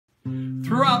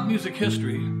Throughout music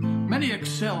history, many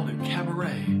excelled at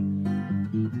cabaret.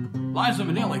 Liza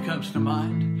Minnelli comes to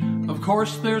mind. Of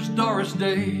course, there's Doris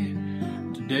Day.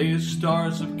 Today's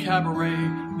stars of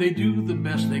cabaret, they do the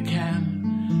best they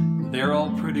can. They're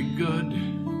all pretty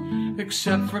good,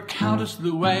 except for Countess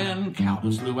Luann.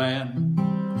 Countess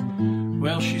Luann.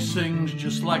 Well, she sings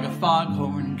just like a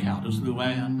foghorn, Countess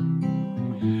Luann.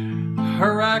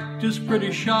 Her act is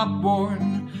pretty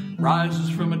shop-worn, rises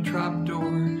from a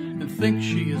trapdoor and thinks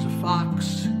she is a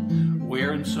fox.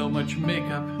 Wearing so much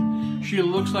makeup, she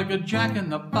looks like a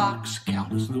jack-in-the-box,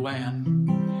 Countess Luann.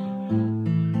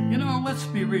 You know, let's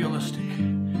be realistic,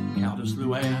 Countess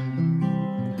Luann.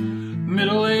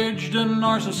 Middle-aged and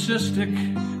narcissistic,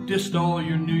 dissed all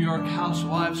your New York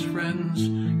housewives' friends.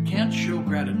 Can't show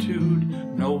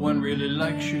gratitude, no one really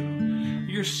likes you.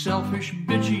 You're selfish,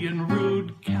 bitchy, and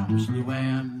rude, Countess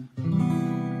Luann.